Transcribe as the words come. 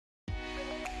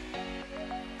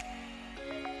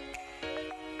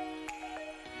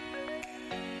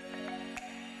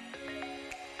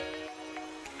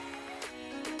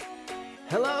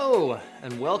Hello,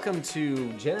 and welcome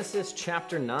to Genesis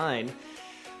chapter 9.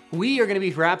 We are going to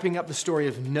be wrapping up the story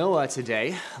of Noah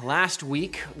today. Last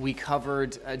week, we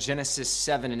covered Genesis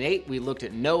 7 and 8. We looked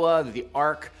at Noah, the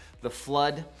ark, the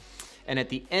flood, and at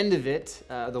the end of it,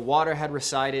 the water had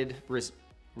receded,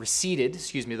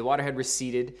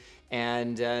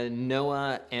 and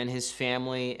Noah and his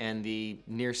family and the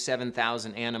near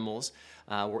 7,000 animals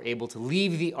were able to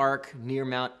leave the ark near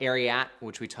Mount Ararat,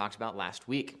 which we talked about last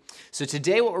week. So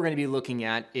today what we're going to be looking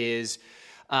at is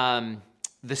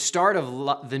the start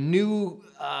of the new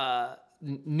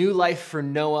life for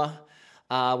Noah.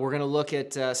 We're going to look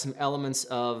at some elements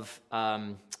of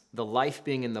the life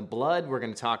being in the blood. We're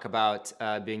going to talk about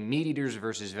being meat eaters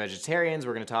versus vegetarians.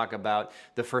 We're going to talk about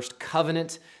the first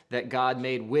covenant that God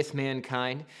made with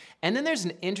mankind. And then there's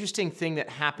an interesting thing that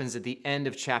happens at the end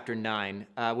of chapter 9,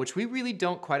 which we really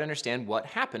don't quite understand what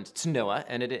happened to Noah,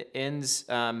 and it ends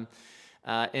in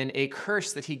a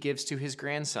curse that he gives to his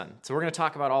grandson. So we're going to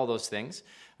talk about all those things.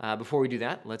 Before we do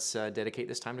that, let's dedicate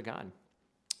this time to God.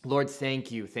 Lord,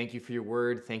 thank you. Thank you for your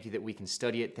word. Thank you that we can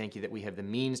study it. Thank you that we have the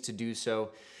means to do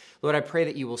so. Lord, I pray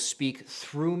that you will speak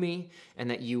through me and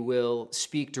that you will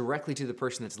speak directly to the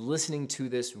person that's listening to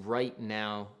this right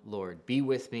now, Lord. Be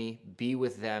with me. Be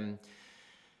with them.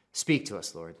 Speak to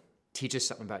us, Lord. Teach us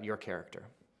something about your character.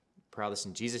 Pray all this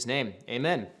in Jesus' name.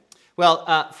 Amen.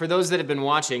 Well, for those that have been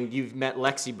watching, you've met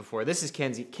Lexi before. This is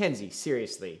Kenzie. Kenzie,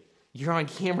 seriously. You're on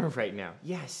camera right now.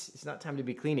 Yes, it's not time to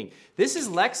be cleaning. This is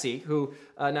Lexi, who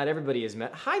not everybody has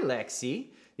met. Hi, Lexi.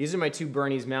 These are my two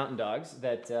Bernese mountain dogs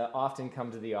that often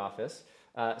come to the office.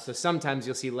 So sometimes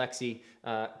you'll see Lexi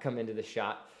come into the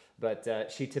shot,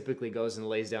 but she typically goes and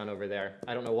lays down over there.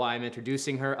 I don't know why I'm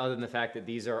introducing her, other than the fact that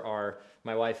these are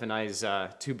my wife and I's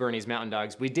two Bernese mountain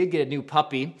dogs. We did get a new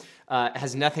puppy. It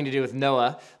has nothing to do with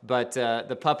Noah, but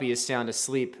the puppy is sound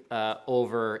asleep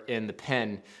over in the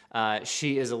pen.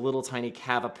 She is a little tiny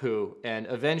Cavapoo, and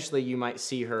eventually you might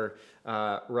see her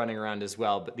running around as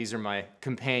well, but these are my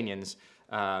companions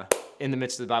in the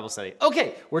midst of the Bible study.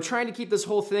 Okay, we're trying to keep this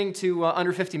whole thing to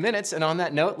under 50 minutes, and on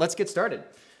that note, let's get started.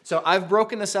 So I've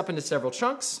broken this up into several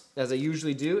chunks, as I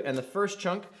usually do, and the first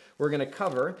chunk we're going to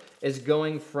cover is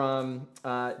going from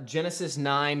Genesis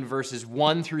 9, verses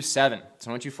 1 through 7. So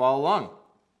why don't you follow along?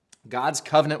 God's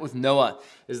Covenant with Noah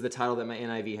is the title that my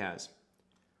NIV has.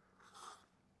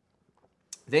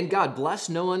 Then God blessed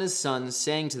Noah and his sons,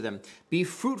 saying to them, "Be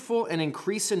fruitful and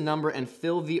increase in number and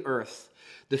fill the earth.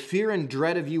 The fear and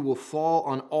dread of you will fall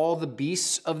on all the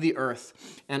beasts of the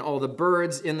earth and all the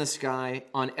birds in the sky,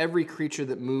 on every creature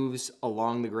that moves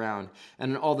along the ground,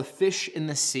 and on all the fish in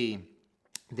the sea.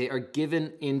 They are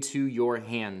given into your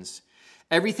hands.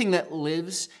 Everything that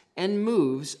lives and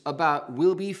moves about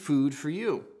will be food for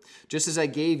you. Just as I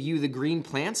gave you the green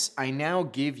plants, I now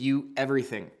give you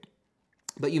everything.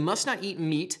 But you must not eat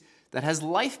meat that has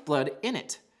lifeblood in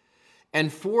it.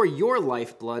 And for your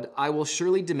lifeblood, I will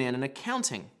surely demand an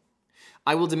accounting.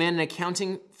 I will demand an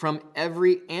accounting from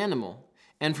every animal,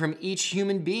 and from each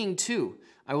human being too.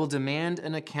 I will demand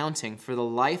an accounting for the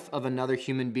life of another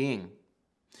human being.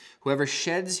 Whoever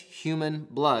sheds human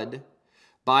blood,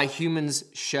 by humans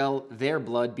shall their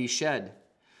blood be shed.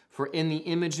 For in the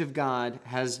image of God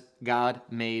has God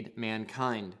made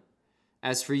mankind.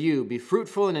 As for you, be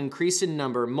fruitful and increase in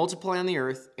number, multiply on the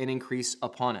earth and increase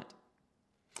upon it."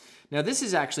 Now, this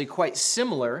is actually quite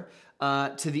similar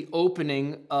to the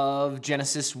opening of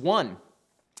Genesis 1.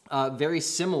 Very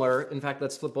similar. In fact,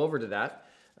 let's flip over to that.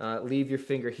 Leave your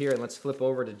finger here, and let's flip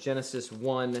over to Genesis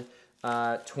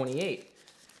 1:28.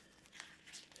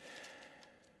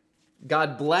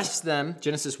 God blessed them,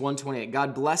 Genesis 1:28.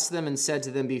 God blessed them and said to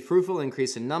them, "Be fruitful,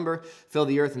 increase in number, fill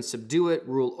the earth and subdue it,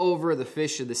 rule over the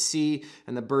fish of the sea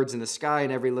and the birds in the sky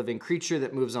and every living creature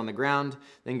that moves on the ground."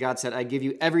 Then God said, I give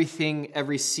you every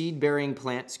seed-bearing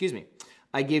plant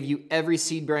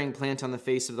on the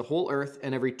face of the whole earth,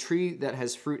 and every tree that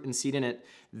has fruit and seed in it,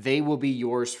 they will be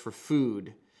yours for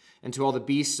food. And to all the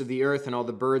beasts of the earth and all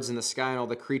the birds in the sky and all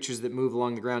the creatures that move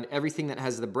along the ground, everything that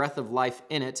has the breath of life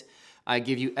in it, I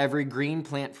give you every green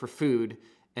plant for food,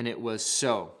 and it was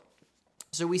so.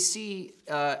 So we see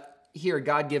here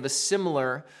God give a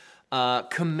similar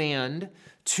command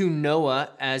to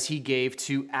Noah as he gave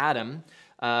to Adam.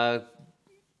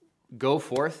 Go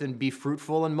forth and be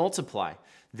fruitful and multiply.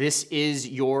 This is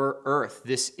your earth.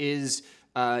 This is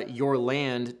your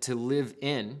land to live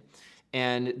in.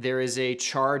 And there is a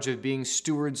charge of being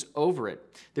stewards over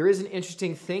it. There is an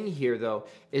interesting thing here, though,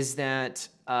 is that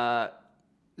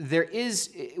there is,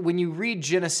 when you read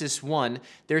Genesis 1,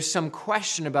 there's some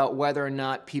question about whether or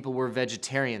not people were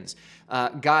vegetarians.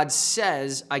 God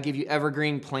says, I give you every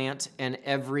green plant and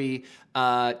every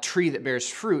tree that bears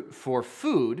fruit for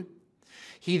food.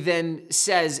 He then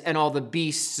says, and all the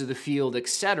beasts of the field,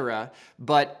 etc.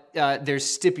 But there's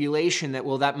stipulation that,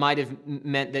 well, that might have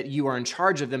meant that you are in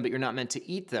charge of them, but you're not meant to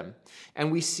eat them.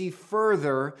 And we see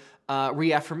further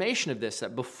reaffirmation of this,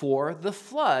 that before the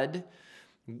flood,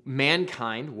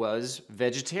 mankind was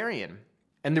vegetarian.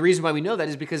 And the reason why we know that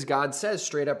is because God says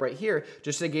straight up right here,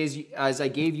 just as I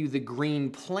gave you the green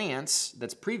plants,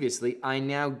 that's previously, I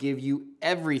now give you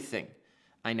everything.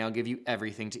 I now give you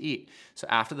everything to eat. So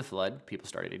after the flood, people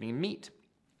started eating meat.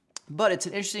 But it's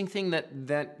an interesting thing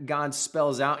that God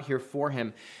spells out here for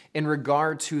him in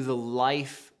regard to the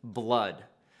lifeblood.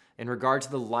 In regard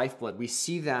to the lifeblood, we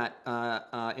see that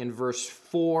in verse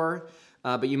 4,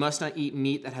 but you must not eat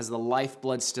meat that has the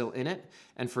lifeblood still in it.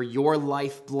 And for your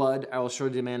lifeblood, I will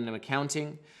surely demand an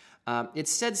accounting.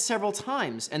 It's said several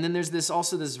times. And then there's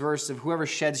also this verse of whoever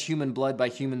sheds human blood, by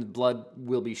human blood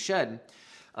will be shed.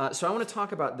 So I want to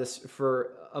talk about this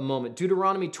for a moment.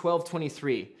 Deuteronomy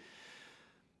 12:23.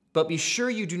 But be sure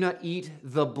you do not eat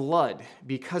the blood,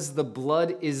 because the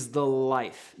blood is the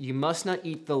life. You must not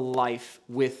eat the life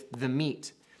with the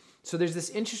meat. So there's this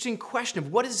interesting question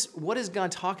of what is God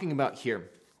talking about here?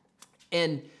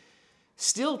 And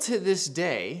still to this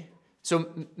day, so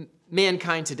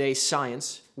mankind today,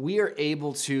 science, we are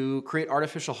able to create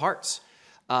artificial hearts.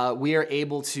 We are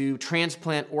able to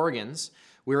transplant organs.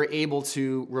 We are able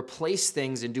to replace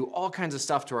things and do all kinds of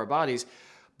stuff to our bodies.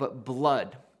 But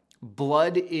blood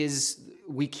is,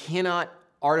 we cannot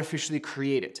artificially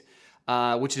create it,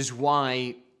 which is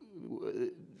why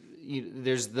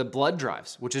there's the blood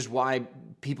drives, which is why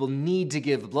people need to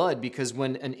give blood, because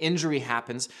when an injury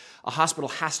happens, a hospital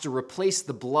has to replace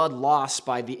the blood lost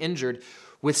by the injured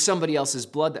with somebody else's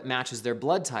blood that matches their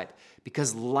blood type,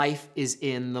 because life is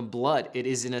in the blood. It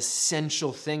is an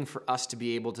essential thing for us to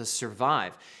be able to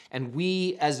survive. And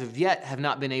we, as of yet, have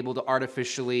not been able to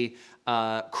artificially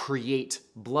create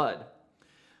blood.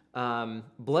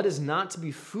 Blood is not to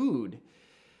be food.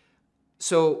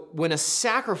 So when a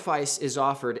sacrifice is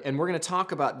offered, and we're going to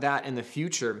talk about that in the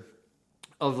future,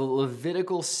 of the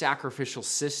Levitical sacrificial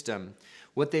system,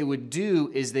 what they would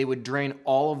do is they would drain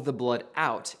all of the blood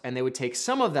out, and they would take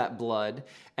some of that blood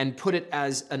and put it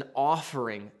as an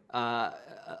offering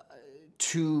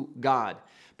to God.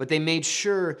 But they made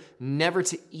sure never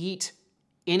to eat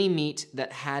any meat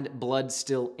that had blood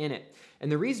still in it.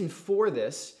 And the reason for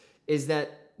this is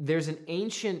that there's an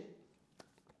ancient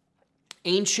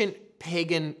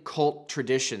pagan cult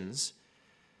traditions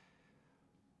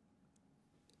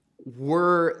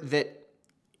were that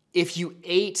if you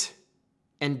ate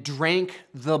and drank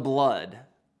the blood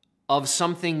of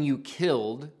something you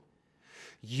killed,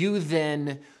 you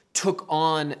then took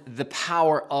on the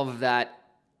power of that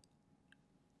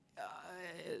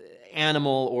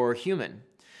animal or human.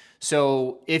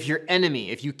 So if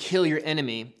you kill your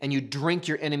enemy and you drink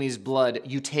your enemy's blood,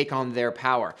 you take on their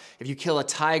power. If you kill a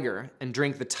tiger and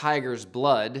drink the tiger's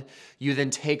blood, you then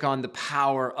take on the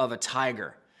power of a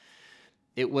tiger.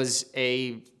 It was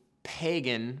a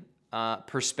pagan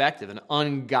perspective, an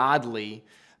ungodly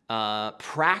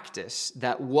practice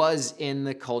that was in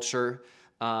the culture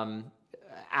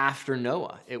after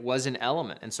Noah. It was an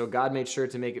element. And so God made sure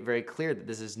to make it very clear that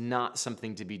this is not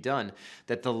something to be done,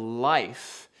 that the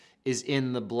life is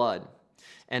in the blood.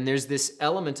 And there's this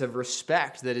element of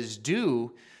respect that is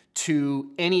due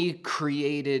to any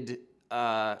created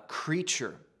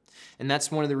creature. And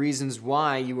that's one of the reasons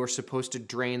why you are supposed to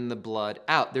drain the blood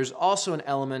out. There's also an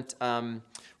element,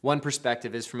 one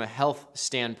perspective is from a health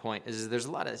standpoint, is there's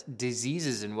a lot of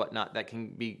diseases and whatnot that can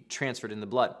be transferred in the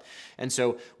blood. And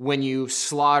so when you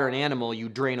slaughter an animal, you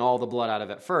drain all the blood out of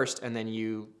it first, and then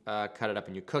you cut it up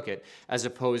and you cook it, as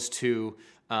opposed to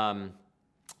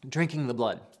drinking the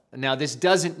blood. Now, this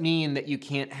doesn't mean that you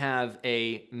can't have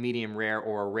a medium rare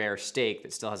or a rare steak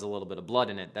that still has a little bit of blood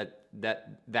in it.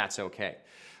 That's okay.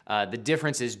 The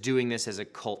difference is doing this as a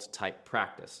cult-type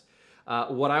practice.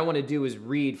 What I want to do is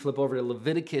flip over to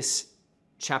Leviticus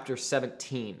chapter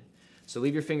 17. So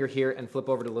leave your finger here and flip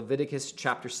over to Leviticus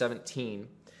chapter 17.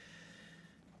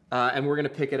 And we're going to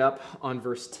pick it up on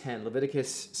verse 10.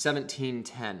 Leviticus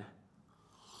 17:10.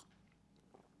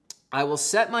 I will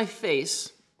set my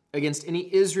face against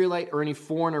any Israelite or any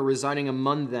foreigner residing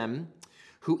among them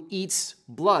who eats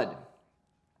blood,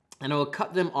 and I will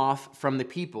cut them off from the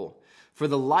people. For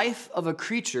the life of a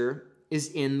creature is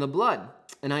in the blood,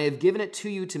 and I have given it to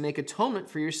you to make atonement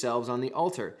for yourselves on the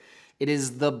altar. It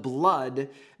is the blood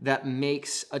that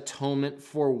makes atonement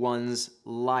for one's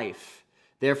life.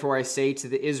 Therefore I say to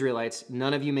the Israelites,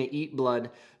 none of you may eat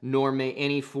blood, nor may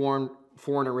any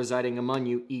foreigner residing among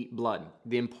you eat blood.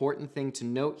 The important thing to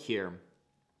note here,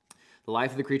 the life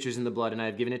of the creature is in the blood, and I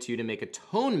have given it to you to make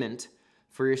atonement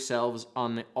for yourselves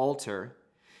on the altar.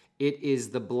 It is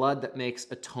the blood that makes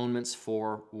atonements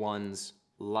for one's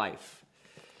life.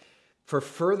 For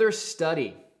further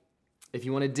study, if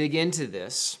you want to dig into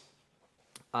this,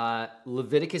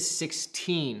 Leviticus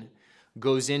 16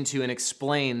 goes into and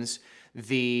explains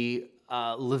the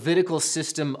Levitical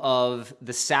system of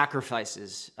the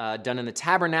sacrifices done in the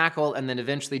tabernacle and then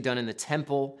eventually done in the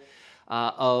temple,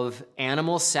 of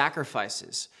animal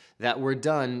sacrifices that were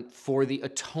done for the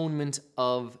atonement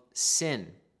of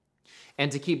sin.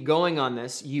 And to keep going on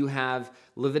this, you have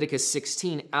Leviticus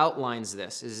 16 outlines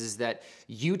this, is that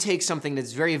you take something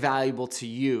that's very valuable to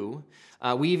you.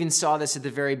 We even saw this at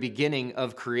the very beginning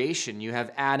of creation. You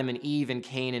have Adam and Eve and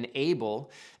Cain and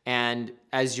Abel, and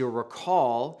as you'll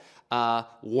recall,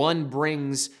 one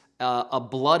brings a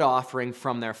blood offering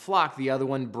from their flock, the other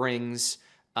one brings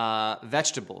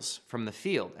vegetables from the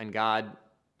field, and God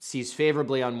sees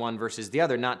favorably on one versus the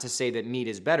other. Not to say that meat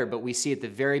is better, but we see at the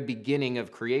very beginning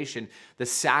of creation the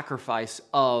sacrifice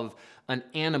of an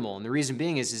animal. And the reason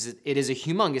being is it is a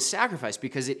humongous sacrifice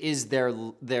because it is their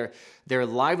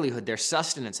livelihood, their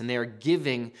sustenance, and they are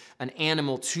giving an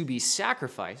animal to be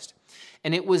sacrificed.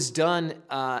 And it was done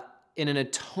in an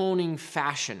atoning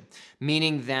fashion,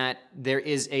 meaning that there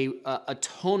is a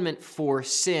atonement for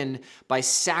sin by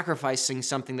sacrificing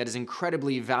something that is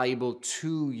incredibly valuable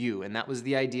to you. And that was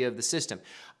the idea of the system.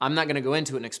 I'm not going to go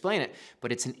into it and explain it,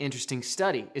 but it's an interesting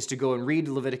study, is to go and read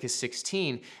Leviticus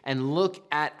 16 and look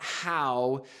at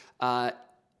how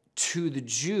to the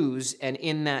Jews and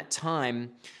in that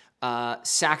time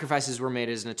sacrifices were made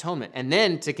as an atonement. And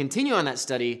then to continue on that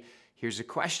study, here's a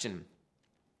question.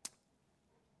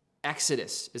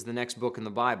 Exodus is the next book in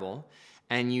the Bible,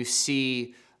 and you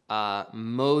see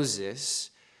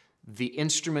Moses, the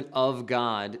instrument of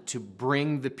God to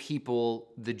bring the people,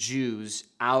 the Jews,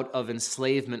 out of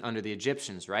enslavement under the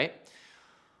Egyptians, right?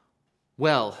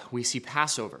 Well, we see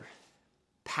Passover.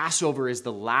 Passover is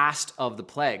the last of the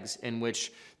plagues in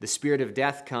which the spirit of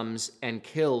death comes and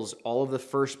kills all of the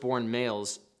firstborn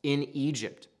males in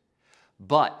Egypt.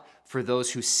 But for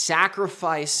those who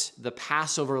sacrifice the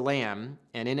Passover lamb,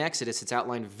 and in Exodus it's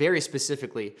outlined very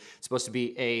specifically, it's supposed to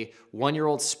be a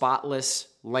 1-year-old spotless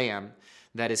lamb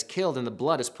that is killed and the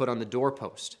blood is put on the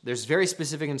doorpost. There's very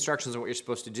specific instructions on what you're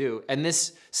supposed to do, and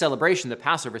this celebration, the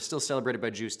Passover, is still celebrated by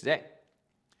Jews today.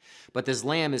 But this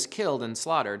lamb is killed and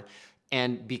slaughtered,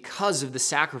 and because of the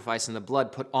sacrifice and the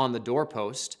blood put on the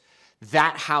doorpost,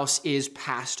 that house is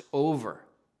passed over.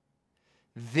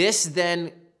 This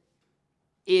then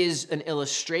is an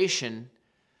illustration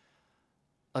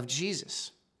of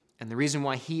Jesus. And the reason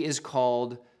why he is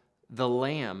called the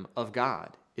Lamb of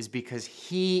God is because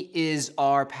he is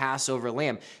our Passover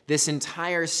lamb. This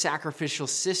entire sacrificial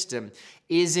system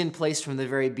is in place from the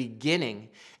very beginning,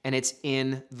 and it's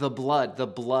in the blood. The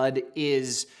blood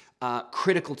is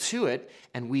critical to it,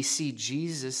 and we see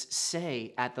Jesus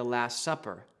say at the Last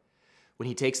Supper, when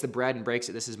he takes the bread and breaks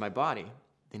it, "This is my body."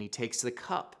 Then he takes the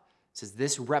cup. It says,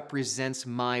 "This represents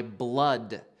my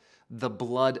blood, the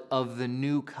blood of the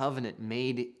new covenant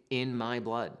made in my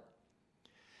blood."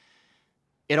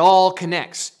 It all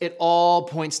connects. It all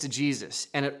points to Jesus.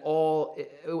 And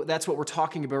that's what we're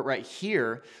talking about right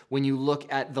here when you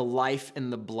look at the life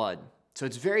and the blood. So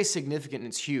it's very significant and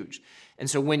it's huge. And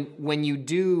so when you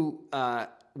do,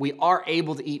 we are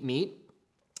able to eat meat.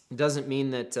 It doesn't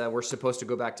mean that we're supposed to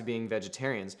go back to being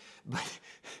vegetarians. But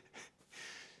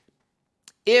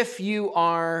if you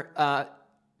are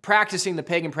practicing the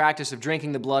pagan practice of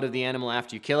drinking the blood of the animal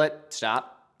after you kill it,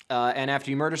 stop. And after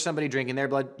you murder somebody, drinking their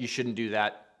blood, you shouldn't do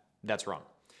that. That's wrong.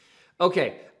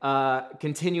 Okay,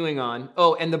 continuing on.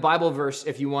 Oh, and the Bible verse,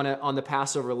 if you want to, on the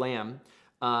Passover lamb,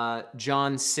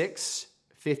 John 6,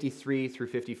 53 through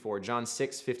 54. John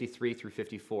 6, 53 through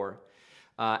 54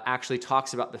 actually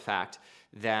talks about the fact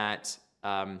that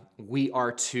we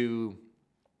are to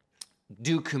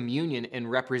do communion in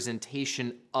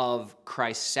representation of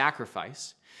Christ's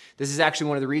sacrifice. This is actually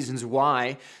one of the reasons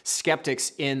why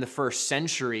skeptics in the first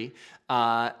century,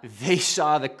 they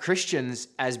saw the Christians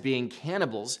as being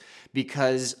cannibals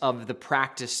because of the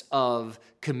practice of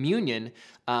communion,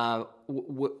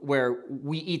 where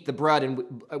we eat the bread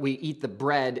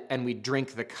and we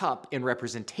drink the cup in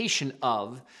representation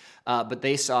of, but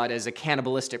they saw it as a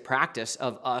cannibalistic practice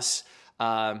of us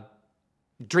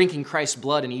drinking Christ's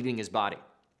blood and eating his body.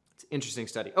 It's an interesting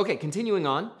study. Okay, continuing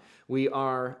on, we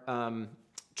are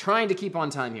trying to keep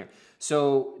on time here.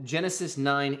 So Genesis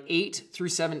 9, 8 through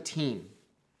 17.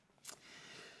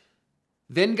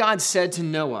 Then God said to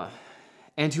Noah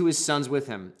and to his sons with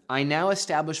him, I now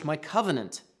establish my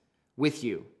covenant with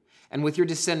you and with your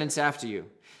descendants after you,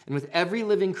 and with every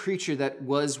living creature that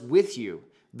was with you,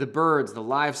 the birds, the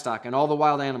livestock, and all the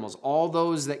wild animals, all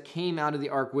those that came out of the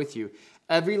ark with you,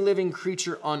 every living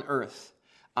creature on earth.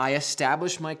 I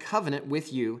establish my covenant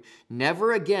with you.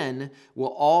 Never again will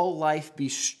all life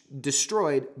be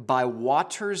destroyed by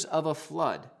waters of a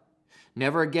flood.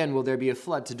 Never again will there be a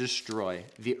flood to destroy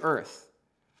the earth.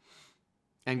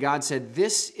 And God said,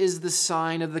 this is the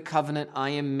sign of the covenant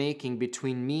I am making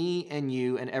between me and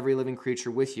you and every living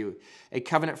creature with you, a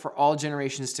covenant for all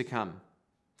generations to come.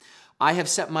 I have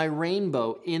set my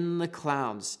rainbow in the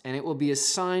clouds, and it will be a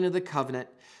sign of the covenant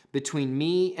between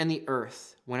me and the earth.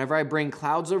 Whenever I bring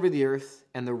clouds over the earth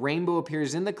and the rainbow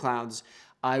appears in the clouds,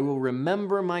 I will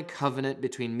remember my covenant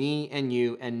between me and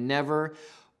you and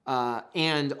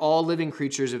all living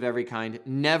creatures of every kind.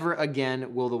 Never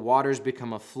again will the waters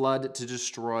become a flood to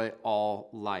destroy all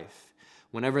life.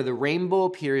 Whenever the rainbow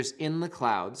appears in the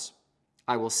clouds,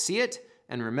 I will see it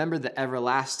and remember the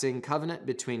everlasting covenant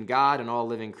between God and all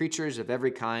living creatures of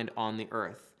every kind on the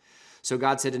earth. So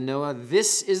God said to Noah,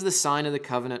 this is the sign of the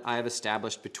covenant I have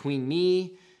established between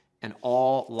me and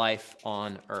all life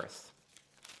on earth.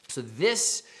 So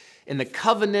this, in the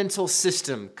covenantal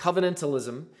system,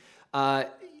 covenantalism, a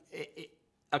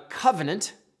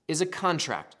covenant is a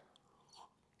contract.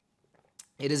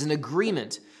 It is an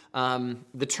agreement.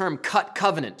 The term cut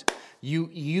covenant.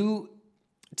 You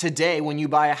today, when you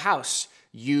buy a house,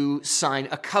 you sign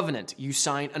a covenant. You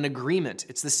sign an agreement.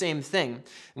 It's the same thing.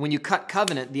 When you cut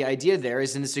covenant, the idea there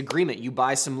is in this agreement. You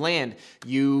buy some land.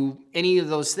 Any of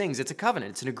those things, it's a covenant.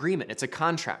 It's an agreement. It's a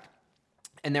contract.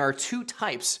 And there are two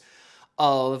types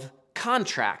of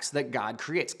contracts that God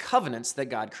creates, covenants that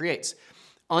God creates.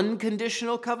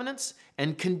 Unconditional covenants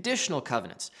and conditional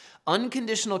covenants.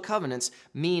 Unconditional covenants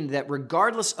mean that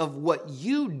regardless of what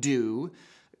you do,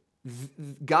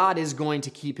 God is going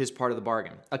to keep his part of the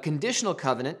bargain. A conditional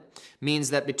covenant means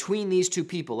that between these two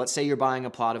people, let's say you're buying a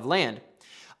plot of land.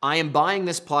 I am buying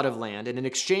this plot of land, and in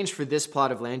exchange for this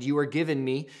plot of land, you are giving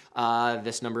me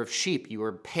this number of sheep. You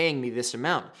are paying me this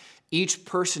amount. Each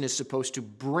person is supposed to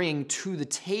bring to the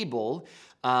table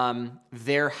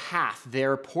their half,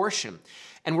 their portion.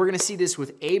 And we're going to see this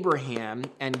with Abraham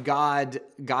and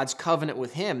God's covenant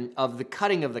with him of the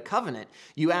cutting of the covenant.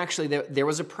 There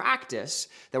was a practice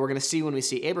that we're going to see when we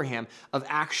see Abraham of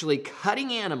actually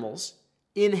cutting animals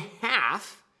in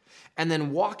half and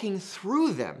then walking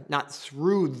through them, not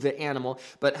through the animal,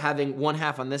 but having one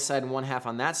half on this side and one half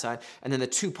on that side, and then the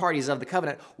two parties of the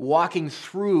covenant walking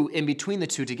through in between the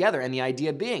two together. And the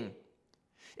idea being,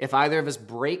 if either of us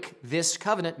break this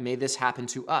covenant, may this happen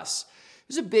to us.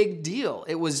 It was a big deal.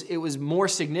 It was more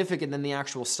significant than the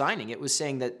actual signing. It was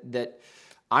saying that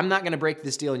I'm not going to break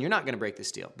this deal and you're not going to break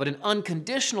this deal. But an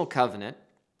unconditional covenant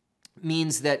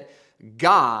means that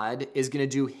God is going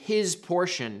to do his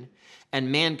portion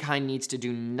and mankind needs to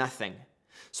do nothing.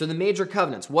 So the major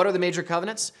covenants. What are the major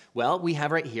covenants? Well, we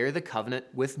have right here the covenant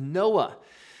with Noah.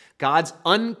 God's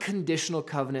unconditional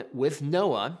covenant with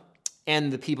Noah and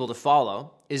the people to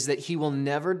follow is that he will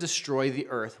never destroy the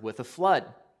earth with a flood.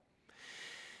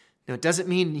 Now, it doesn't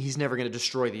mean he's never going to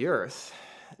destroy the earth.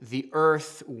 The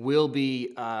earth will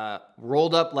be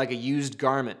rolled up like a used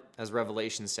garment, as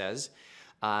Revelation says,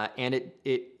 and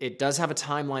it does have a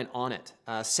timeline on it.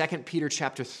 2 Peter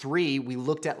chapter 3, we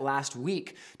looked at last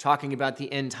week, talking about the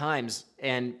end times,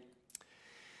 and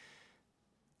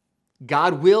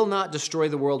God will not destroy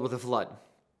the world with a flood.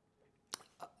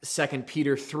 2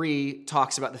 Peter 3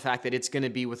 talks about the fact that it's going to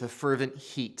be with a fervent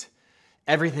heat.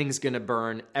 Everything's going to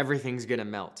burn. Everything's going to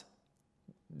melt.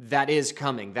 That is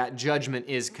coming. That judgment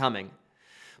is coming.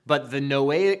 But the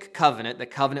Noahic covenant, the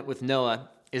covenant with Noah,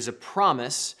 is a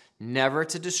promise never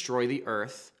to destroy the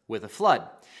earth with a flood.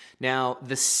 Now,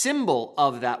 the symbol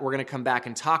of that we're going to come back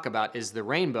and talk about is the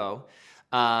rainbow.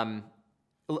 Let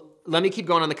me keep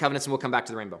going on the covenants and we'll come back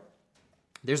to the rainbow.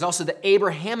 There's also the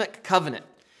Abrahamic covenant.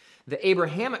 The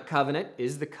Abrahamic covenant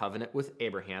is the covenant with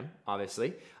Abraham,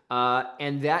 obviously.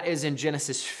 And that is in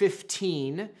Genesis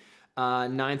 15,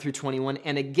 9 through 21.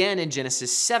 And again in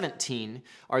Genesis 17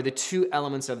 are the two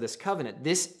elements of this covenant.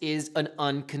 This is an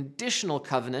unconditional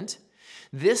covenant.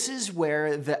 This is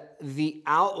where the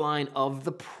outline of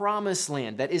the promised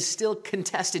land that is still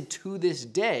contested to this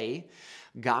day,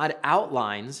 God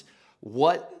outlines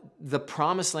what the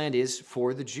promised land is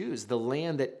for the Jews, the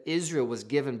land that Israel was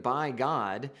given by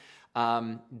God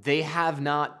They have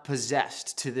not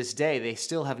possessed, to this day, they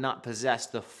still have not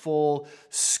possessed the full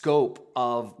scope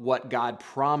of what God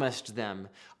promised them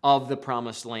of the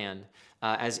promised land.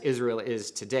 As Israel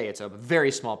is today. It's a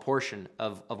very small portion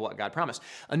of what God promised.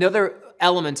 Another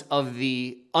element of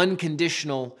the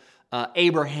unconditional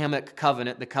Abrahamic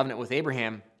covenant, the covenant with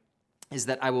Abraham, is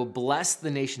that I will bless the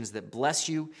nations that bless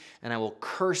you, and I will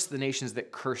curse the nations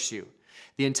that curse you.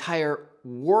 The entire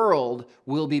world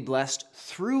will be blessed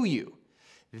through you.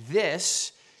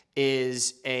 This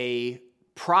is a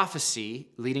prophecy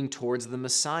leading towards the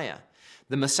Messiah.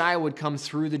 The Messiah would come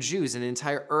through the Jews, and the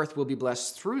entire earth will be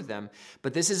blessed through them.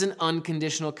 But this is an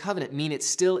unconditional covenant, meaning it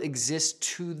still exists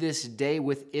to this day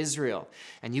with Israel.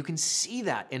 And you can see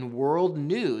that in world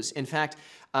news. In fact,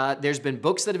 there's been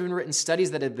books that have been written,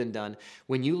 studies that have been done.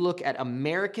 When you look at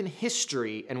American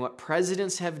history and what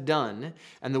presidents have done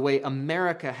and the way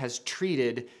America has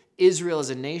treated Israel as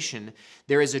a nation,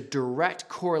 there is a direct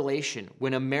correlation.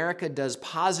 When America does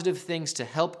positive things to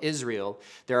help Israel,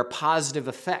 there are positive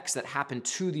effects that happen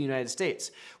to the United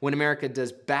States. When America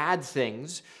does bad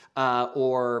things,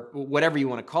 or whatever you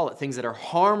want to call it, things that are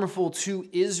harmful to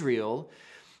Israel,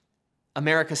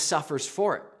 America suffers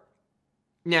for it.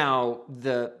 Now,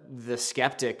 the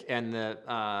skeptic and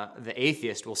the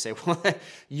atheist will say, well,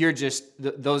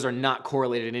 those are not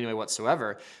correlated in any way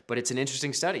whatsoever, but it's an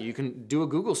interesting study. You can do a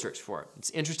Google search for it. It's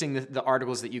interesting, the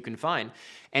articles that you can find.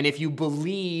 And if you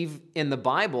believe in the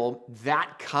Bible,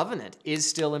 that covenant is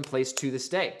still in place to this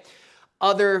day.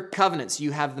 Other covenants,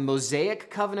 you have the Mosaic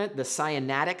covenant, the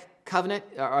Sinaitic covenant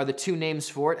are the two names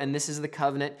for it, and this is the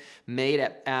covenant made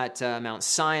at Mount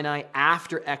Sinai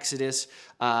after Exodus,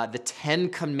 the Ten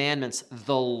Commandments,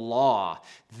 the law.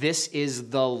 This is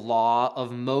the law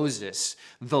of Moses.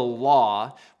 The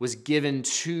law was given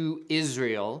to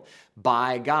Israel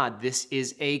by God. This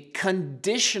is a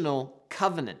conditional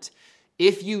covenant.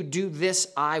 If you do this,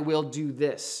 I will do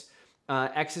this.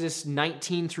 Exodus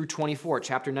 19 through 24,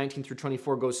 chapter 19 through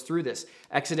 24 goes through this.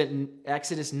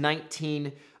 Exodus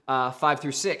 19 5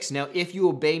 through 6. Now, if you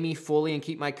obey me fully and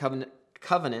keep my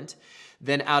covenant,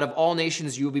 then out of all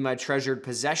nations you will be my treasured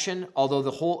possession. Although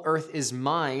the whole earth is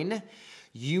mine,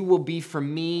 you will be for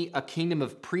me a kingdom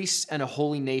of priests and a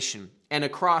holy nation. And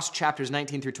across chapters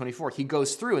 19 through 24, he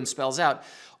goes through and spells out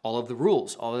all of the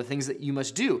rules, all of the things that you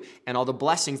must do, and all the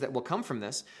blessings that will come from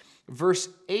this. Verse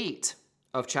 8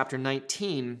 of chapter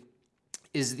 19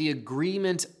 is the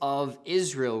agreement of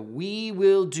Israel. We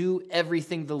will do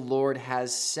everything the Lord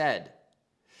has said.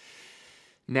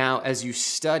 Now, as you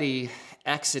study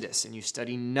Exodus and you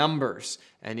study Numbers,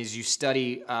 and as you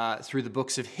study through the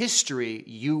books of history,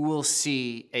 you will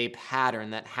see a pattern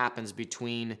that happens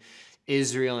between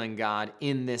Israel and God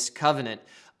in this covenant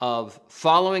of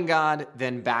following God,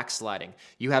 then backsliding.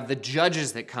 You have the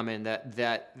judges that come in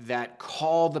that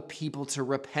call the people to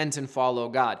repent and follow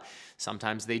God.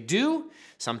 Sometimes they do,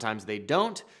 sometimes they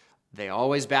don't. They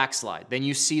always backslide. Then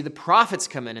you see the prophets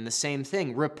come in and the same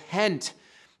thing. Repent.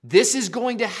 This is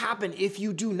going to happen if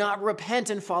you do not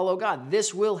repent and follow God.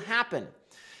 This will happen.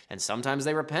 And sometimes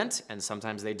they repent and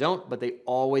sometimes they don't, but they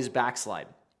always backslide.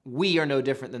 We are no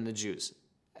different than the Jews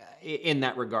in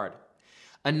that regard.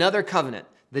 Another covenant,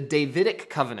 the Davidic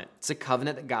covenant. It's a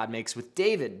covenant that God makes with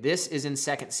David. This is in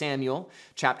 2 Samuel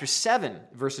chapter 7,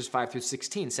 verses 5 through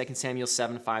 16. 2 Samuel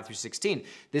 7, 5 through 16.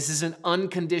 This is an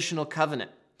unconditional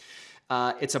covenant.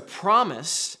 It's a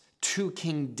promise to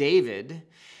King David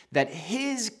that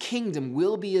his kingdom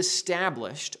will be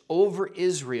established over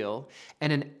Israel,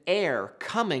 and an heir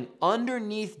coming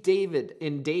underneath David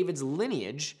in David's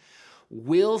lineage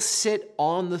will sit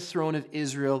on the throne of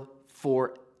Israel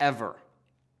forever.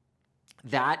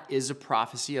 That is a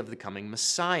prophecy of the coming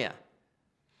Messiah.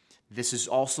 This is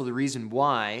also the reason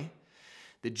why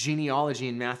the genealogy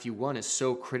in Matthew 1 is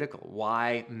so critical,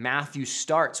 why Matthew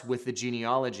starts with the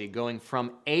genealogy going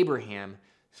from Abraham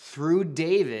through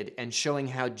David and showing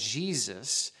how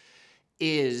Jesus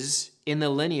is in the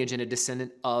lineage and a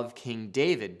descendant of King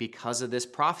David because of this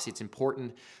prophecy. It's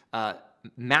important.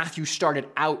 Matthew started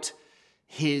out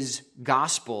his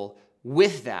gospel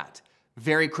with that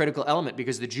very critical element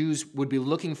because the Jews would be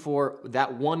looking for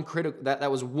that one that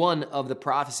was one of the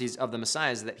prophecies of the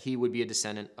Messiah, is that he would be a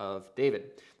descendant of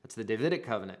David. That's the Davidic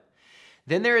covenant.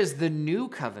 Then there is the new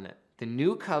covenant. The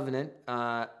new covenant,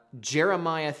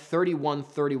 Jeremiah 31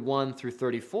 through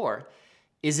 34,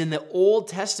 is in the Old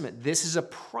Testament. This is a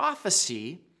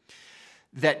prophecy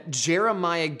that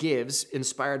Jeremiah gives,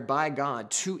 inspired by God,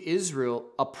 to Israel,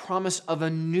 a promise of a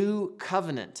new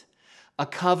covenant, a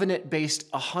covenant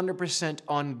based 100%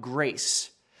 on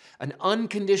grace, an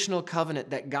unconditional covenant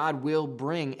that God will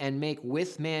bring and make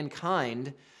with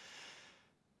mankind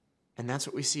And that's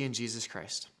what we see in Jesus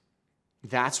Christ.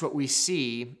 That's what we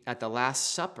see at the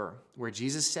Last Supper, where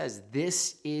Jesus says,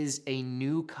 "This is a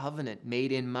new covenant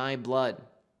made in my blood."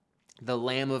 The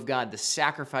Lamb of God, the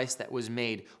sacrifice that was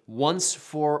made once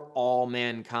for all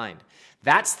mankind.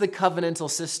 That's the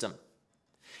covenantal system.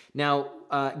 Now,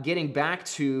 getting back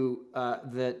to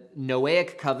the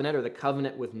Noahic covenant, or the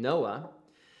covenant with Noah,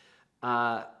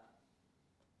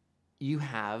 you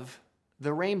have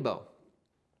the rainbow.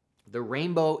 The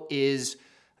rainbow is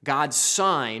God's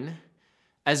sign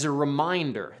as a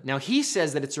reminder. Now, he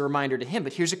says that it's a reminder to him,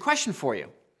 but here's a question for you.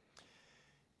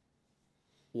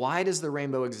 Why does the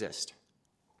rainbow exist?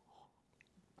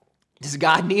 Does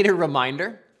God need a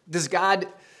reminder? Does God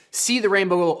see the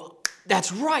rainbow and go,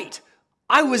 "That's right,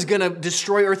 I was going to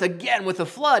destroy earth again with a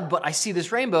flood, but I see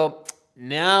this rainbow.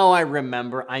 Now I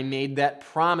remember I made that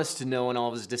promise to Noah and all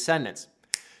of his descendants.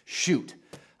 Shoot,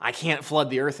 I can't flood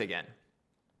the earth again."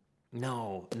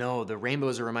 No, the rainbow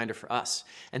is a reminder for us.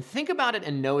 And think about it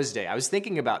in Noah's day. I was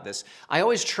thinking about this. I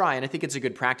always try, and I think it's a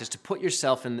good practice, to put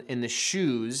yourself in the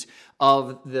shoes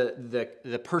of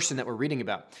the person that we're reading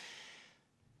about.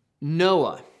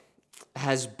 Noah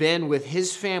has been with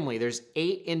his family. There's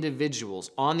 8 individuals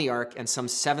on the ark and some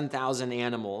 7,000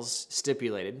 animals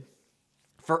stipulated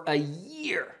for a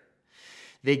year.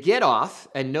 They get off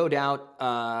and no doubt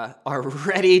are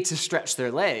ready to stretch their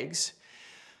legs.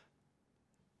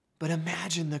 But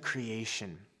imagine the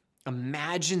creation.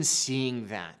 Imagine seeing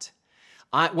that.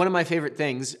 One of my favorite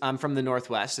things, I'm from the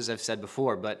Northwest, as I've said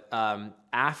before, but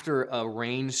after a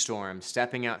rainstorm,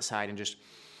 stepping outside and just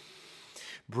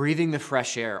breathing the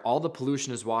fresh air, all the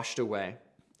pollution is washed away,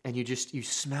 and you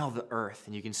smell the earth,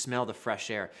 and you can smell the fresh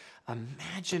air.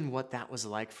 Imagine what that was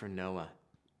like for Noah.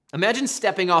 Imagine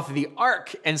stepping off the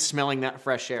ark and smelling that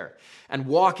fresh air, and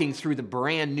walking through the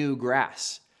brand new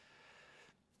grass.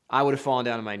 I would have fallen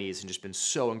down on my knees and just been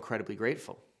so incredibly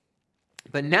grateful.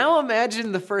 But now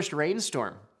imagine the first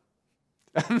rainstorm.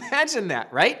 Imagine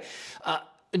that, right?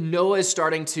 Noah is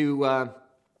starting to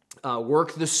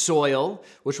work the soil,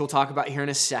 which we'll talk about here in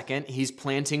a second. He's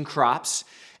planting crops,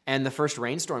 and the first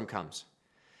rainstorm comes.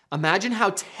 Imagine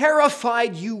how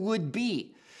terrified you would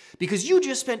be, because you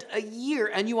just spent a year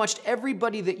and you watched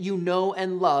everybody that you know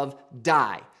and love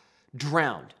die,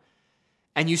 drowned.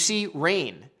 And you see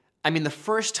rain. I mean, the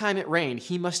first time it rained,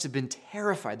 he must have been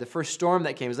terrified. The first storm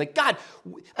that came was like, "God,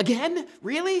 again?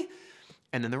 Really?"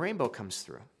 And then the rainbow comes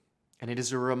through. And it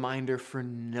is a reminder for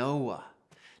Noah.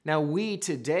 Now, we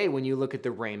today, when you look at the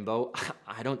rainbow,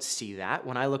 I don't see that.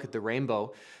 When I look at the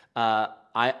rainbow,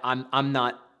 I'm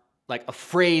not like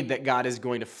afraid that God is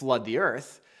going to flood the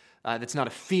earth. That's not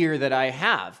a fear that I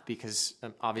have, because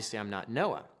obviously I'm not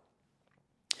Noah.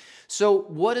 So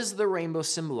what does the rainbow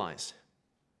symbolize?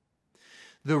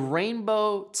 The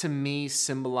rainbow, to me,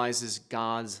 symbolizes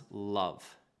God's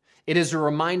love. It is a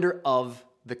reminder of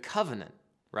the covenant,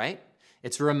 right?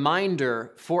 It's a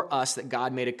reminder for us that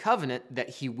God made a covenant that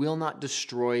he will not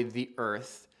destroy the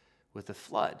earth with a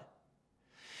flood.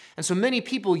 And so many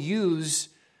people use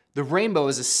the rainbow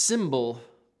as a symbol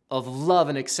of love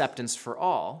and acceptance for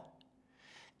all.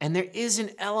 And there is an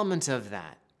element of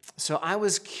that. So I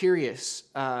was curious.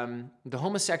 The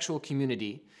homosexual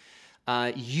community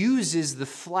uses the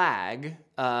flag,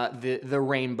 the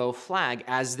rainbow flag,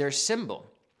 as their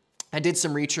symbol. I did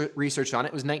some research on it.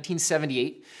 It was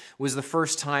 1978 was the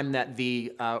first time that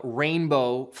the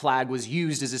rainbow flag was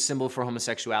used as a symbol for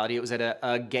homosexuality. It was at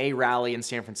a gay rally in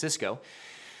San Francisco.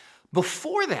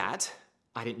 Before that,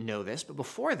 I didn't know this, but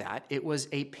before that, it was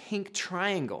a pink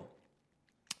triangle.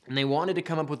 And they wanted to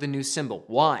come up with a new symbol.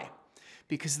 Why?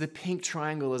 Because the pink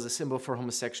triangle as a symbol for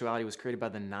homosexuality was created by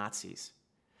the Nazis.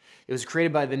 It was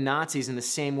created by the Nazis in the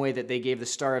same way that they gave the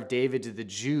Star of David to the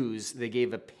Jews. They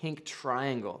gave a pink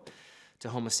triangle to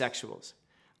homosexuals.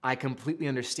 I completely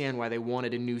understand why they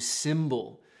wanted a new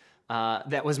symbol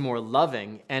that was more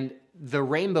loving. And the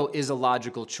rainbow is a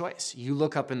logical choice. You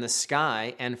look up in the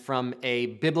sky, and from a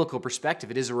biblical perspective,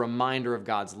 it is a reminder of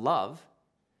God's love.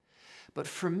 But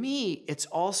for me, it's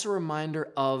also a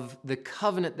reminder of the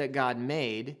covenant that God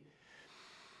made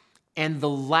and the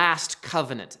last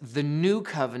covenant, the new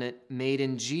covenant made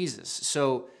in Jesus.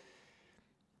 So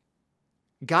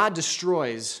God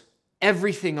destroys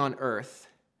everything on earth,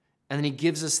 and then he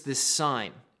gives us this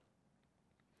sign.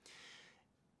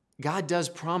 God does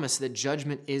promise that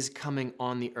judgment is coming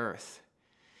on the earth,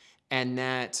 and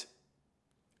that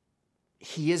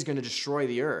he is going to destroy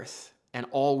the earth, and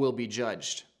all will be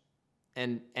judged.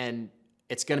 And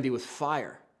it's going to be with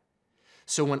fire.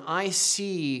 So when I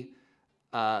see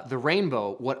the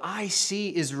rainbow, what I see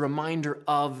is a reminder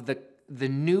of the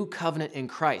new covenant in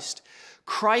Christ.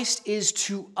 Christ is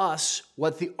to us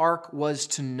what the ark was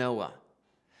to Noah.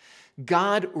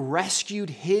 God rescued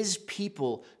his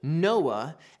people,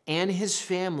 Noah and his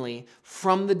family,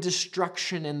 from the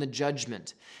destruction and the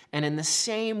judgment. And in the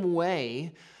same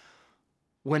way,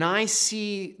 when I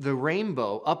see the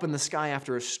rainbow up in the sky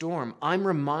after a storm, I'm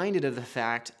reminded of the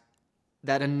fact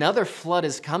that another flood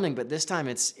is coming, but this time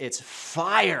it's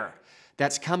fire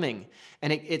that's coming.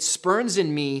 And it spurns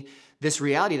in me this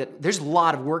reality that there's a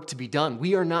lot of work to be done.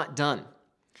 We are not done.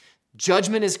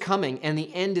 Judgment is coming and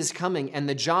the end is coming, and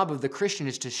the job of the Christian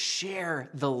is to share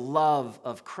the love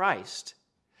of Christ.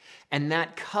 And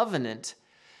that covenant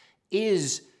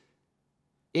is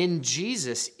in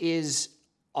Jesus is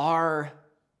our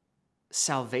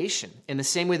salvation. In the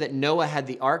same way that Noah had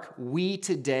the ark, we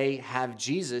today have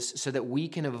Jesus so that we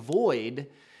can avoid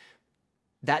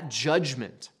that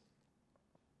judgment.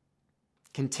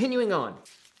 Continuing on,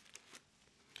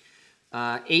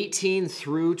 18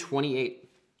 through 28.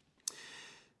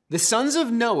 The sons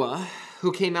of Noah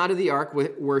who came out of the ark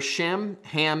were Shem,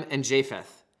 Ham, and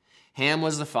Japheth. Ham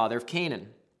was the father of Canaan.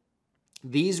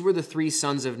 These were the three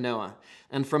sons of Noah,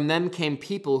 and from them came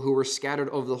people who were scattered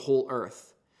over the whole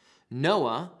earth.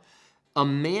 Noah, a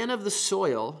man of the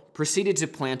soil, proceeded to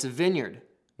plant a vineyard.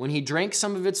 When he drank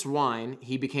some of its wine,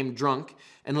 he became drunk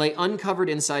and lay uncovered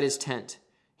inside his tent.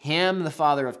 Ham, the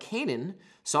father of Canaan,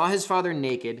 saw his father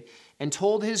naked and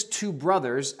told his two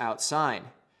brothers outside.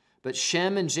 But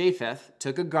Shem and Japheth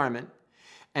took a garment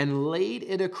and laid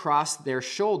it across their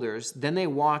shoulders. Then they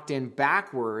walked in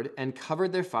backward and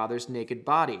covered their father's naked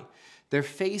body. Their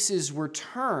faces were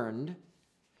turned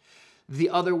the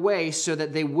other way so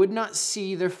that they would not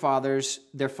see their father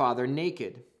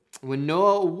naked. When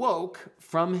Noah awoke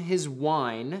from his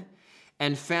wine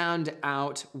and found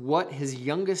out what his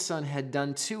youngest son had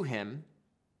done to him,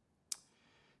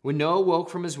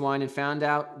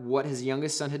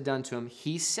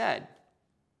 he said,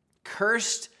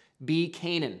 "Cursed be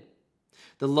Canaan.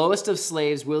 The lowest of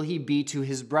slaves will he be to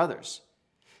his brothers."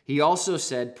 He also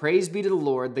said, "Praise be to the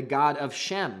Lord, the God of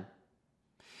Shem.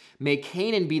 May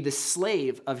Canaan be the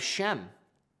slave of Shem.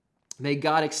 May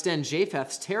God extend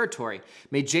Japheth's territory.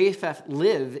 May Japheth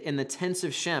live in the tents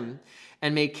of Shem,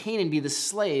 and may Canaan be the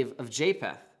slave of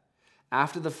Japheth."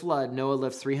 After the flood, Noah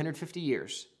lived 350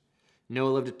 years.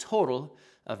 Noah lived a total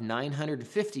of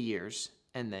 950 years,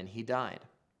 and then he died.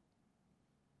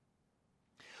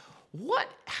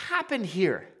 What happened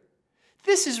here?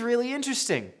 This is really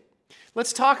interesting.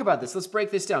 Let's talk about this. Let's break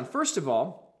this down. First of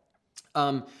all,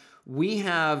 we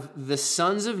have the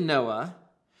sons of Noah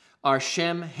are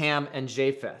Shem, Ham, and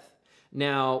Japheth.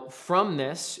 Now, from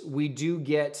this, we do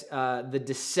get the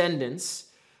descendants,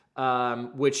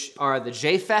 which are the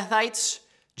Japhethites,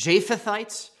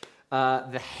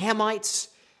 the Hamites,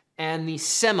 and the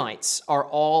Semites are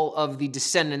all of the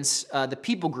descendants, the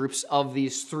people groups of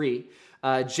these three.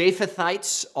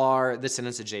 Japhethites are the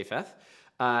descendants of Japheth.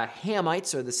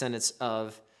 Hamites are the descendants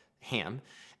of Ham.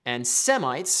 And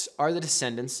Semites are the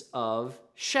descendants of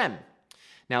Shem.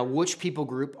 Now, which people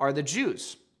group are the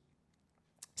Jews?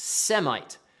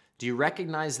 Semite. Do you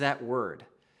recognize that word?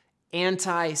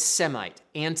 Anti-Semite,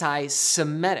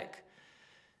 anti-Semitic.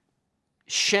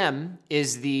 Shem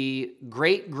is the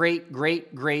great,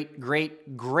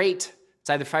 it's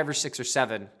either 5 or 6 or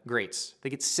 7 greats. I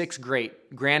think it's 6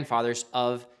 great grandfathers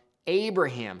of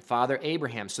Abraham, Father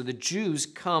Abraham. So the Jews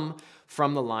come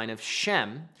from the line of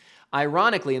Shem.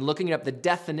 Ironically, in looking up the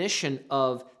definition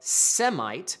of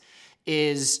Semite,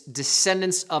 is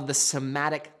descendants of the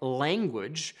Semitic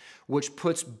language, which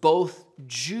puts both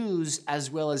Jews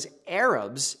as well as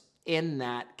Arabs in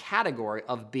that category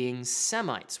of being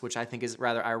Semites, which I think is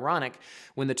rather ironic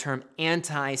when the term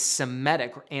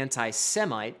anti-Semitic or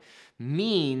anti-Semite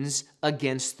means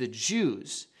against the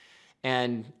Jews.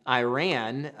 And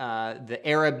Iran, the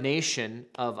Arab nation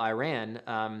of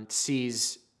Iran,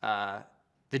 sees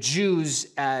the Jews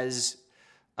as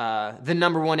the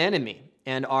number one enemy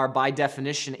and are by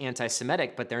definition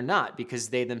anti-Semitic, but they're not because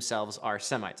they themselves are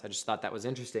Semites. I just thought that was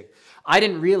interesting. I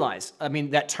didn't realize,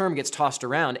 that term gets tossed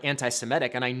around,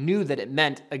 anti-Semitic, and I knew that it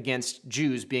meant against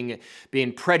Jews, being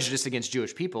prejudiced against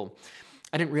Jewish people.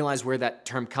 I didn't realize where that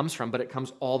term comes from, but it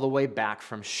comes all the way back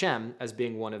from Shem as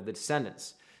being one of the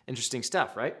descendants. Interesting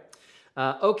stuff, right?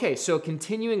 Okay, so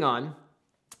continuing on,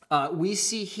 we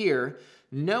see here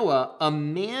Noah, a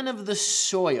man of the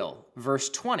soil, verse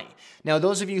 20. Now,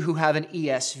 those of you who have an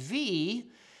ESV,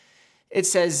 it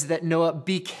says that Noah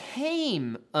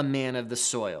became a man of the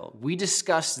soil. We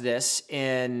discussed this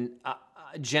in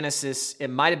Genesis, it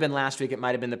might have been last week, it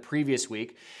might have been the previous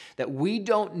week, that we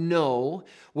don't know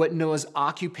what Noah's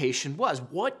occupation was.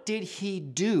 What did he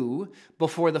do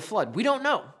before the flood? We don't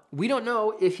know. We don't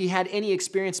know if he had any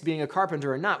experience being a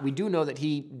carpenter or not. We do know that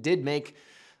he did make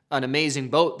an amazing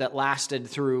boat that lasted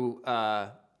through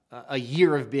a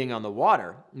year of being on the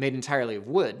water, made entirely of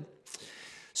wood.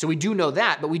 So we do know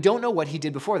that, but we don't know what he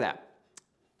did before that.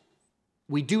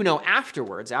 We do know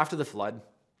afterwards, after the flood,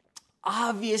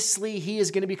 obviously he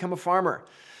is going to become a farmer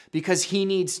because he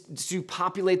needs to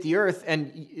populate the earth,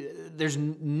 and there's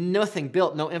nothing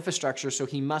built, no infrastructure, so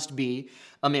he must be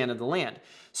a man of the land.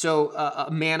 So a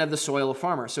man of the soil, a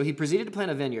farmer. So he proceeded to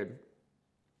plant a vineyard.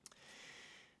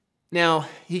 Now,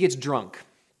 he gets drunk.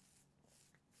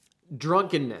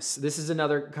 Drunkenness. This is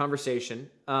another conversation.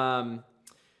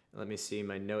 Let me see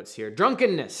my notes here.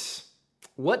 Drunkenness.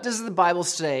 What does the Bible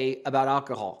say about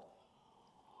alcohol?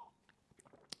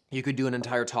 You could do an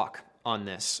entire talk on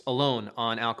this alone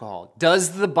on alcohol.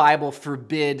 Does the Bible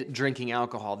forbid drinking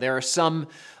alcohol? There are some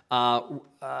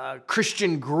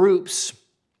Christian groups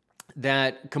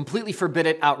that completely forbid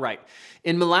it outright.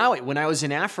 In Malawi, when I was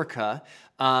in Africa,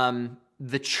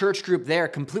 the church group there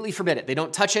completely forbid it. They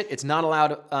don't touch it. It's not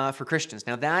allowed for Christians.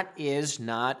 Now, that is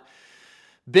not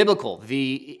biblical.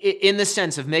 In the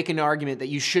sense of making an argument that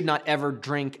you should not ever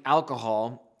drink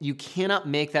alcohol, you cannot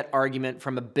make that argument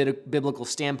from a biblical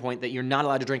standpoint that you're not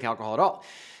allowed to drink alcohol at all.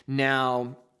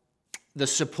 Now, the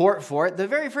support for it, the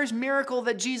very first miracle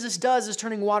that Jesus does is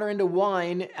turning water into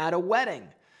wine at a wedding,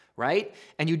 right?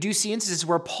 And you do see instances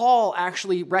where Paul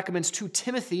actually recommends to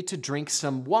Timothy to drink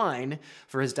some wine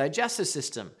for his digestive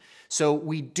system. So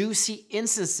we do see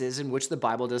instances in which the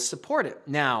Bible does support it.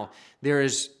 Now, there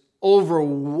is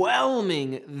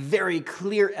overwhelming, very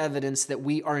clear evidence that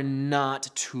we are not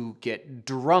to get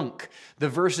drunk. The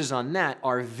verses on that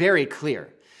are very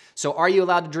clear. So are you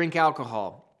allowed to drink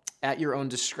alcohol? At your own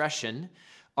discretion.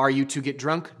 Are you to get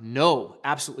drunk? No,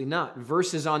 absolutely not.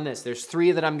 Verses on this. There's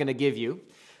 3 that I'm going to give you.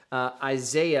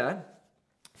 Isaiah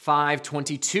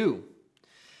 5:22.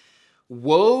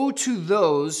 Woe to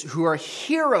those who are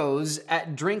heroes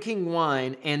at drinking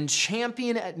wine and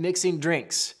champion at mixing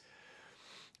drinks.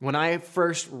 When I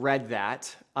first read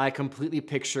that, I completely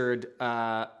pictured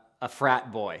a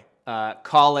frat boy,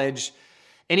 college.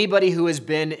 Anybody who has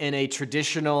been in a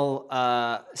traditional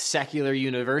secular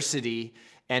university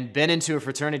and been into a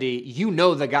fraternity, you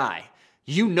know the guy.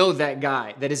 You know that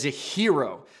guy that is a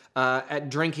hero at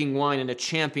drinking wine and a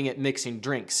champion at mixing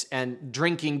drinks and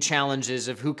drinking challenges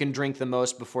of who can drink the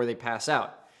most before they pass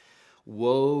out.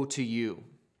 Woe to you.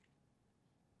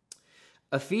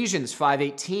 Ephesians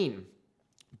 5:18.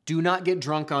 Do not get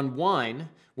drunk on wine,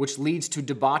 which leads to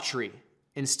debauchery.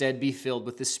 Instead, be filled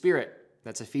with the Spirit.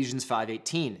 That's Ephesians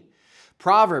 5:18.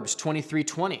 Proverbs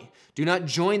 23:20. Do not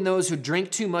join those who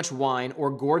drink too much wine or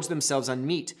gorge themselves on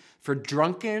meat, for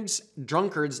drunkards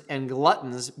and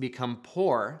gluttons become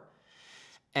poor,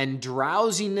 and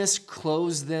drowsiness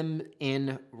clothes them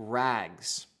in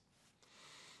rags.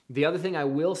 The other thing I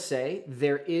will say,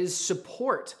 there is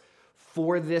support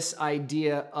for this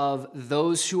idea of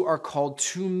those who are called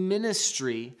to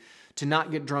ministry to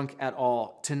not get drunk at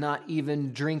all, to not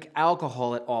even drink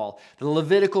alcohol at all. The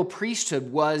Levitical priesthood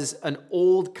was an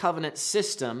old covenant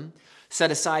system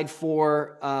set aside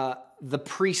for the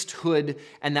priesthood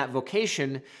and that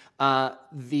vocation.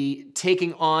 The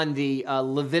taking on the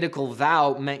Levitical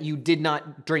vow meant you did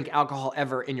not drink alcohol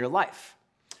ever in your life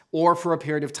or for a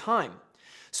period of time.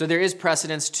 So there is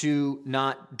precedence to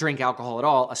not drink alcohol at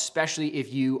all, especially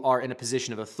if you are in a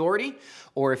position of authority,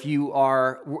 or if you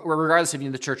are, regardless if you're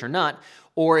in the church or not,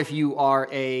 or if you are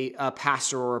a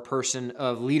pastor or a person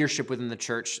of leadership within the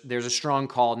church, there's a strong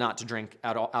call not to drink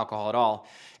alcohol at all.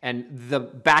 And the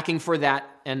backing for that,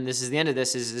 and this is the end of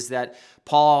this, is that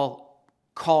Paul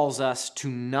calls us to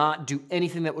not do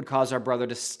anything that would cause our brother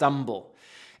to stumble.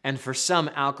 And for some,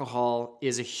 alcohol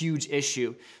is a huge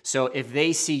issue. So if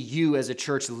they see you as a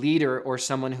church leader or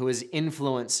someone who is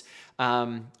influenced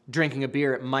drinking a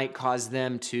beer, it might cause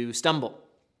them to stumble.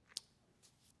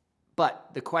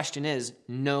 But the question is,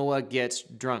 Noah gets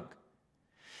drunk.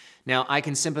 Now, I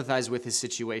can sympathize with his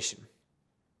situation.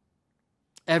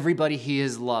 Everybody he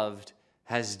has loved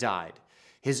has died.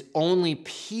 His only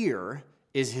peer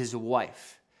is his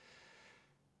wife.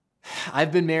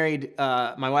 I've been married,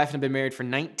 my wife and I have been married for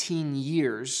 19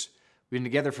 years. We've been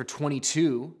together for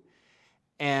 22,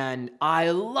 and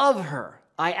I love her.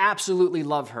 I absolutely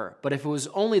love her. But if it was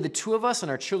only the two of us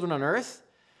and our children on earth,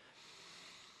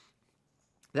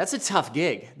 that's a tough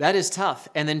gig. That is tough.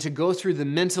 And then to go through the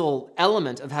mental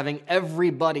element of having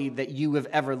everybody that you have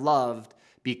ever loved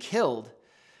be killed,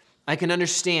 I can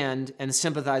understand and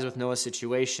sympathize with Noah's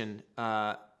situation.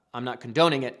 I'm not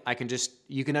condoning it.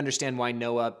 You can understand why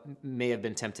Noah may have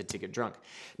been tempted to get drunk.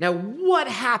 Now, what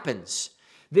happens?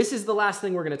 This is the last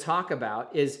thing we're going to talk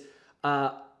about is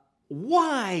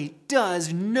why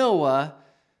does Noah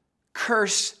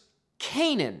curse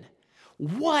Canaan?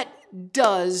 What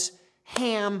does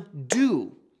Ham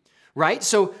do? Right?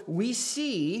 So we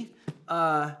see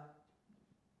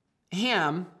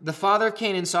Ham, the father of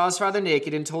Canaan, saw his father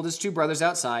naked and told his two brothers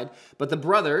outside. But the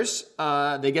brothers,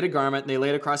 they get a garment, and they lay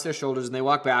it across their shoulders, and they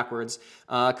walk backwards,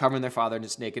 covering their father in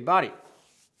his naked body.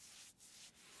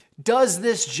 Does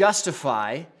this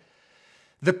justify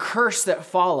the curse that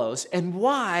follows? And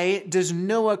why does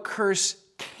Noah curse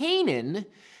Canaan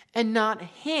and not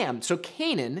Ham? So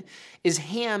Canaan is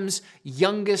Ham's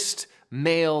youngest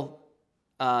male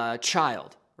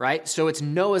child, right? So it's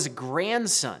Noah's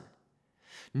grandson.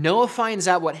 Noah finds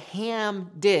out what Ham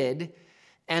did,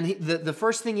 and the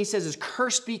first thing he says is,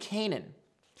 "Cursed be Canaan."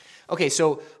 Okay,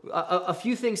 so a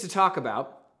few things to talk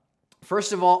about.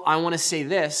 First of all, I want to say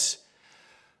this.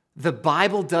 The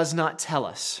Bible does not tell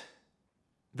us.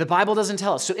 The Bible doesn't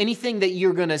tell us. So anything that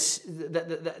you're gonna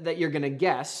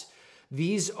guess,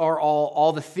 these are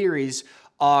all the theories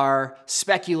are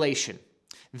speculation.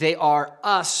 They are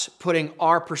us putting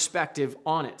our perspective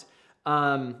on it.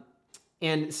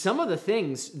 And some of the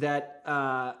things that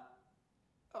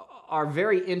are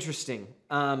very interesting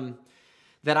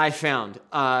that I found,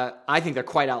 I think they're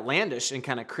quite outlandish and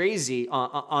kind of crazy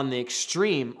on the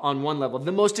extreme on one level.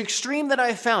 The most extreme that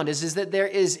I found is that there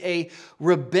is a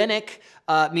rabbinic,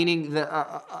 meaning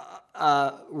the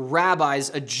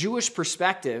rabbis, a Jewish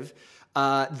perspective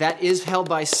that is held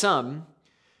by some,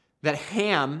 that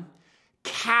Ham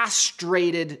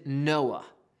castrated Noah.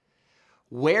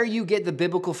 Where you get the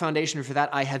biblical foundation for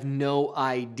that, I have no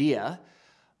idea,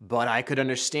 but I could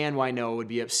understand why Noah would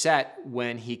be upset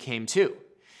when he came to.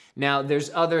 Now, there's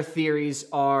other theories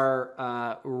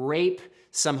are rape,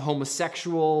 some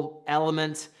homosexual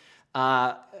element.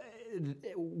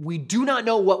 We do not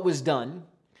know what was done,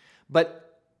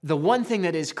 but the one thing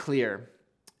that is clear,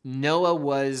 Noah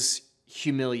was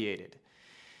humiliated,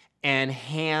 and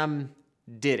Ham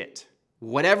did it.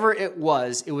 Whatever it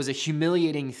was a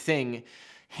humiliating thing.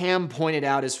 Ham pointed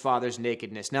out his father's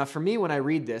nakedness. Now, for me, when I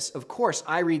read this, of course,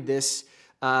 I read this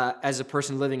as a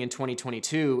person living in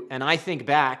 2022, and I think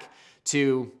back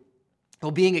to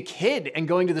being a kid and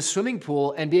going to the swimming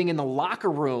pool and being in the locker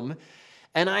room,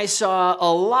 and I saw a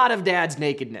lot of dad's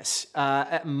nakedness,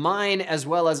 mine as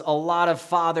well as a lot of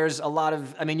fathers,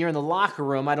 you're in the locker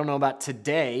room. I don't know about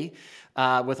today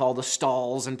with all the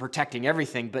stalls and protecting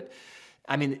everything, but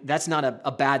that's not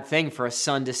a bad thing for a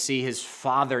son to see his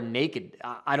father naked.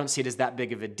 I don't see it as that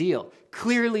big of a deal.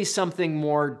 Clearly something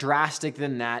more drastic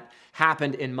than that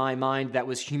happened in my mind that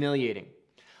was humiliating.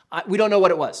 We don't know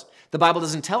what it was. The Bible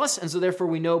doesn't tell us, and so therefore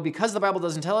we know because the Bible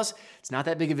doesn't tell us, it's not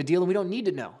that big of a deal, and we don't need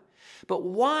to know. But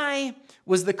why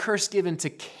was the curse given to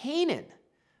Canaan,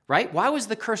 right? Why was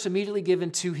the curse immediately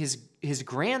given to his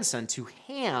grandson, to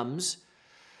Ham's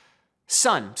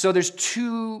son? So there's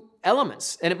two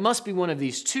elements, and it must be one of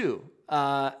these two,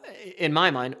 in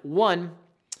my mind. One,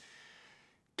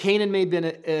 Canaan may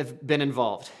have been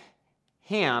involved.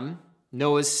 Ham,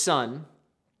 Noah's son,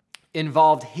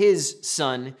 involved his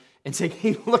son and saying,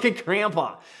 "Hey, look at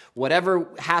Grandpa." Whatever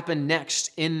happened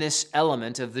next in this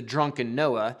element of the drunken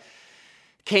Noah,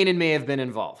 Canaan may have been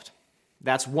involved.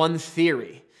 That's one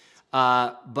theory.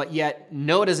 But yet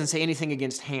Noah doesn't say anything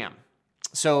against Ham.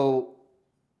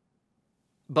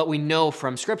 But we know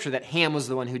from Scripture that Ham was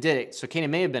the one who did it, so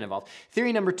Canaan may have been involved.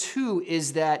 Theory number two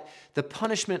is that the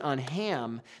punishment on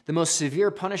Ham, the most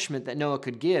severe punishment that Noah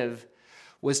could give,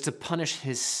 was to punish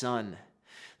his son.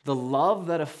 The love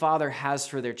that a father has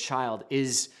for their child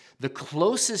is the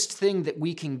closest thing that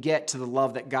we can get to the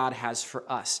love that God has for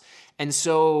us. And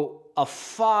so a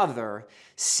father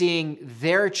seeing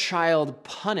their child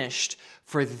punished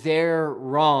for their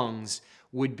wrongs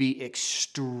would be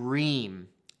extreme.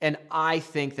 And I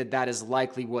think that is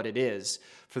likely what it is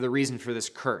for the reason for this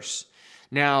curse.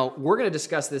 Now, we're going to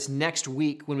discuss this next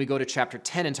week when we go to chapter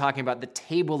 10 and talking about the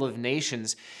Table of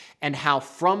Nations and how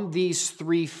from these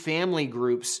three family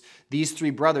groups, these three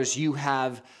brothers, you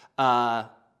have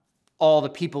all the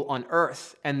people on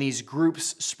earth and these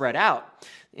groups spread out.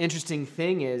 The interesting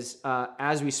thing is,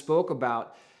 as we spoke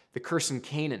about the curse in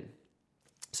Canaan.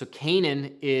 So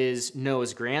Canaan is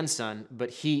Noah's grandson, but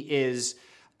he is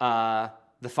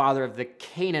the father of the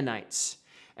Canaanites.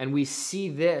 And we see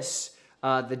this,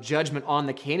 the judgment on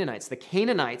the Canaanites. The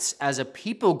Canaanites, as a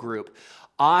people group,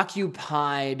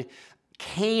 occupied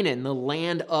Canaan, the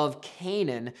land of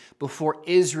Canaan, before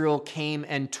Israel came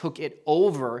and took it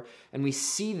over. And we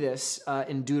see this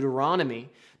in Deuteronomy.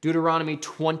 Deuteronomy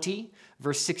 20,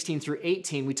 verse 16 through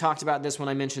 18. We talked about this when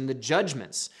I mentioned the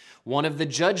judgments. One of the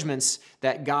judgments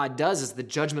that God does is the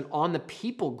judgment on the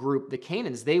people group, the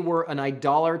Canaans. They were an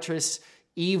idolatrous,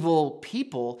 evil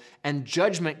people, and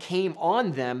judgment came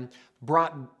on them,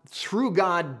 brought through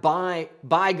God, by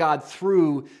God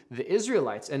through the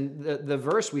Israelites. And the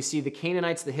verse, we see the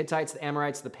Canaanites, the Hittites, the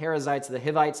Amorites, the Perizzites, the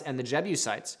Hivites, and the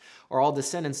Jebusites are all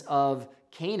descendants of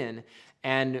Canaan.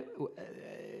 And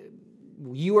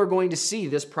you are going to see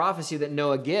this prophecy that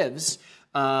Noah gives,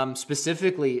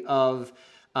 specifically of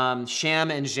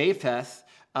Shem and Japheth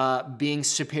being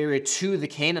superior to the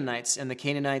Canaanites, and the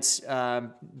Canaanites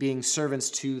being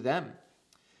servants to them.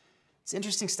 It's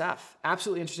interesting stuff,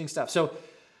 absolutely interesting stuff. So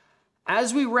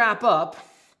as we wrap up,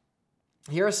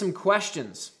 here are some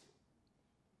questions.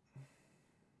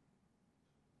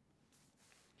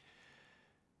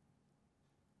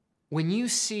 When you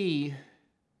see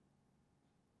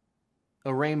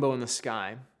a rainbow in the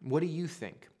sky, what do you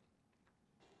think?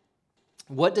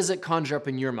 What does it conjure up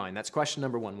in your mind? That's question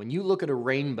number one. When you look at a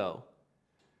rainbow,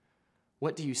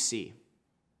 what do you see?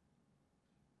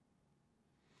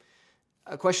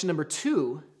 Question number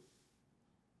two,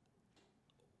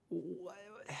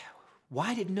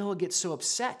 why did Noah get so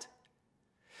upset?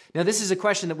 Now, this is a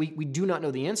question that we do not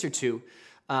know the answer to,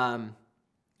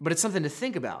 but it's something to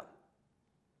think about.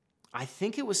 I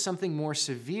think it was something more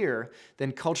severe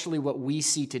than culturally what we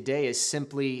see today as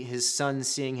simply his son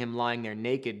seeing him lying there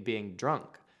naked being drunk.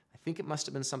 I think it must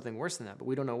have been something worse than that, but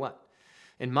we don't know what.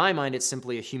 In my mind, it's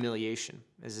simply a humiliation,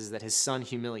 is that his son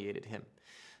humiliated him.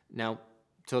 Now,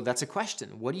 so that's a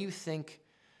question. What do you think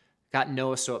got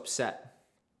Noah so upset?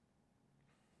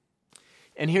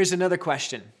 And here's another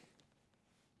question.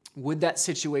 Would that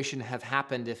situation have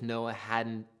happened if Noah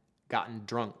hadn't gotten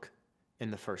drunk in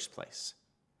the first place?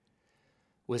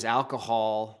 Was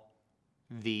alcohol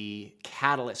the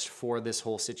catalyst for this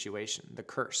whole situation, the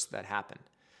curse that happened?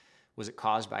 Was it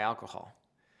caused by alcohol?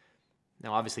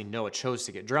 Now, obviously, Noah chose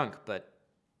to get drunk, but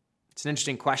it's an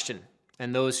interesting question.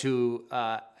 And those who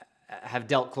have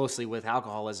dealt closely with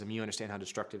alcoholism, you understand how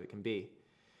destructive it can be.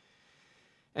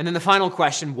 And then the final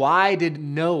question, why did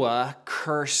Noah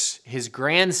curse his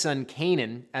grandson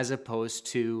Canaan as opposed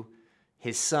to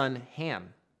his son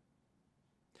Ham?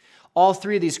 All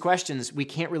three of these questions we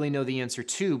can't really know the answer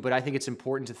to, but I think it's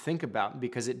important to think about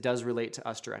because it does relate to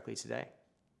us directly today.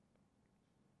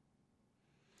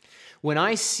 When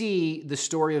I see the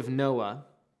story of Noah,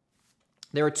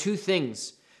 there are two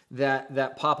things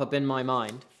that pop up in my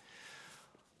mind.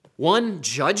 One,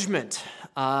 judgment.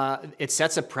 It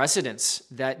sets a precedence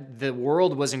that the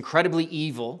world was incredibly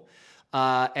evil,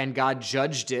 and God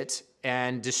judged it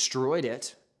and destroyed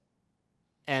it,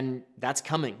 and that's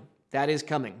coming. That is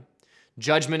coming.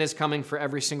 Judgment is coming for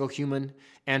every single human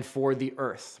and for the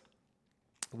earth.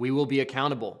 We will be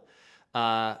accountable.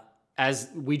 As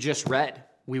we just read,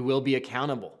 we will be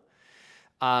accountable.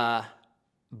 But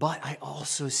I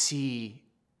also see,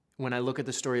 when I look at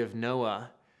the story of Noah,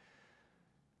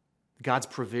 God's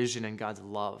provision and God's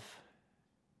love.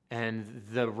 And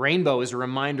the rainbow is a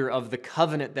reminder of the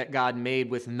covenant that God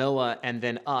made with Noah and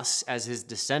then us as his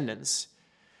descendants,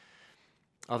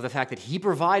 of the fact that he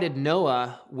provided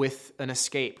Noah with an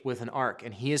escape, with an ark,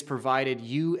 and he has provided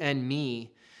you and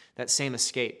me that same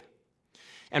escape.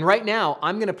 And right now,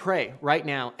 I'm going to pray right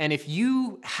now. And if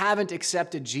you haven't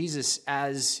accepted Jesus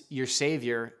as your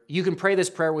Savior, you can pray this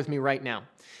prayer with me right now.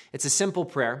 It's a simple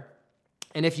prayer.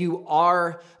 And if you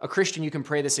are a Christian, you can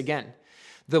pray this again.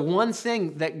 The one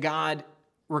thing that God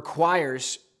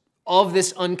requires of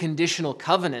this unconditional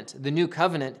covenant, the new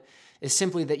covenant, is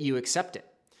simply that you accept it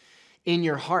in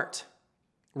your heart.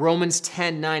 Romans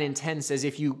 10:9 and 10 says,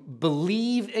 if you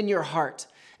believe in your heart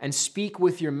and speak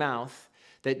with your mouth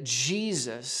that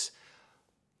Jesus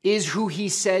is who he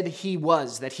said he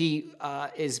was, that he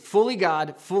is fully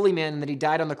God, fully man, and that he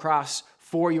died on the cross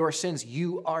for your sins,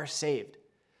 you are saved.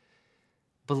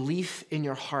 Belief in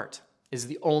your heart is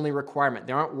the only requirement.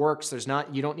 There aren't works.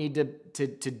 You don't need to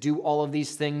do all of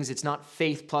these things. It's not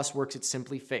faith plus works. It's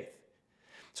simply faith.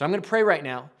 So I'm going to pray right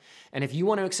now. And if you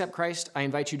want to accept Christ, I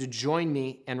invite you to join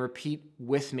me and repeat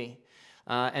with me.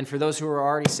 And for those who are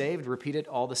already saved, repeat it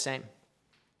all the same.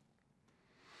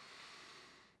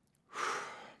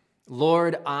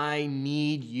 Lord, I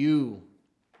need you.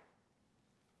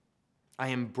 I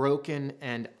am broken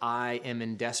and I am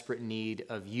in desperate need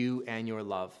of you and your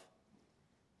love.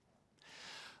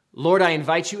 Lord, I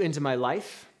invite you into my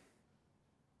life.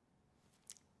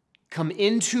 Come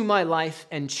into my life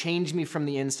and change me from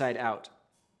the inside out.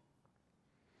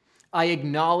 I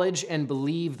acknowledge and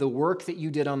believe the work that you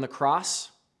did on the cross.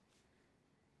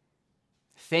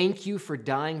 Thank you for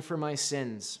dying for my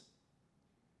sins.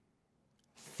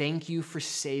 Thank you for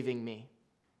saving me.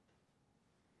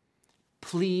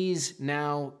 Please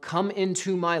now come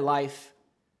into my life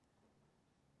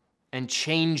and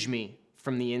change me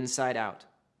from the inside out.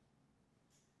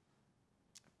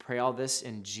 Pray all this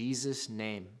in Jesus'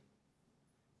 name.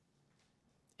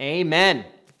 Amen.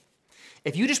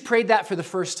 If you just prayed that for the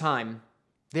first time,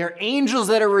 there are angels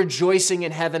that are rejoicing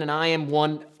in heaven, and I am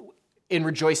one in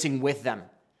rejoicing with them.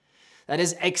 That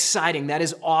is exciting. That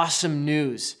is awesome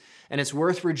news, and it's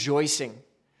worth rejoicing.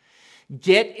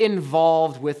 Get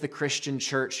involved with the Christian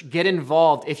church. Get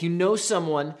involved. If you know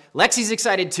someone, Lexi's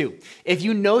excited too. If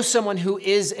you know someone who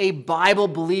is a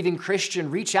Bible-believing Christian,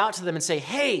 reach out to them and say,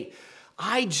 hey,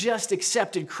 I just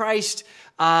accepted Christ,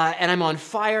 and I'm on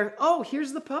fire. Oh,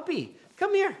 here's the puppy.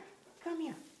 Come here. Come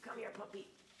here, puppy.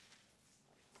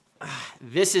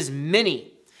 This is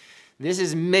Minnie.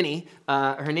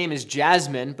 Her name is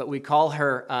Jasmine, but we call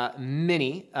her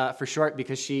Minnie for short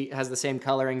because she has the same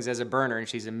colorings as a burner, and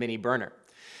she's a mini burner.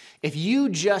 If you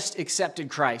just accepted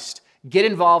Christ, get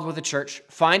involved with a church.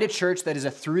 Find a church that is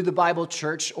a through the Bible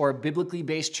church or a biblically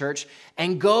based church,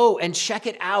 and go and check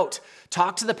it out.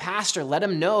 Talk to the pastor. Let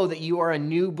him know that you are a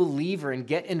new believer, and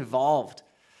get involved.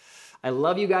 I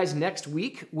love you guys. Next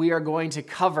week, we are going to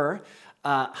cover,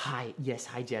 hi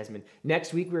Jasmine.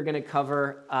 Next week, we're going to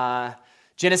cover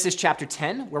Genesis chapter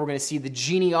 10, where we're going to see the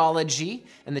genealogy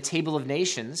and the table of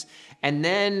nations. And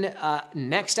then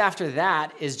next after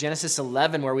that is Genesis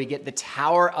 11, where we get the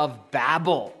Tower of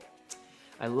Babel.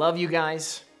 I love you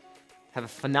guys. Have a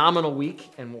phenomenal week,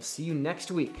 and we'll see you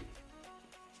next week.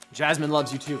 Jasmine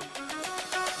loves you too.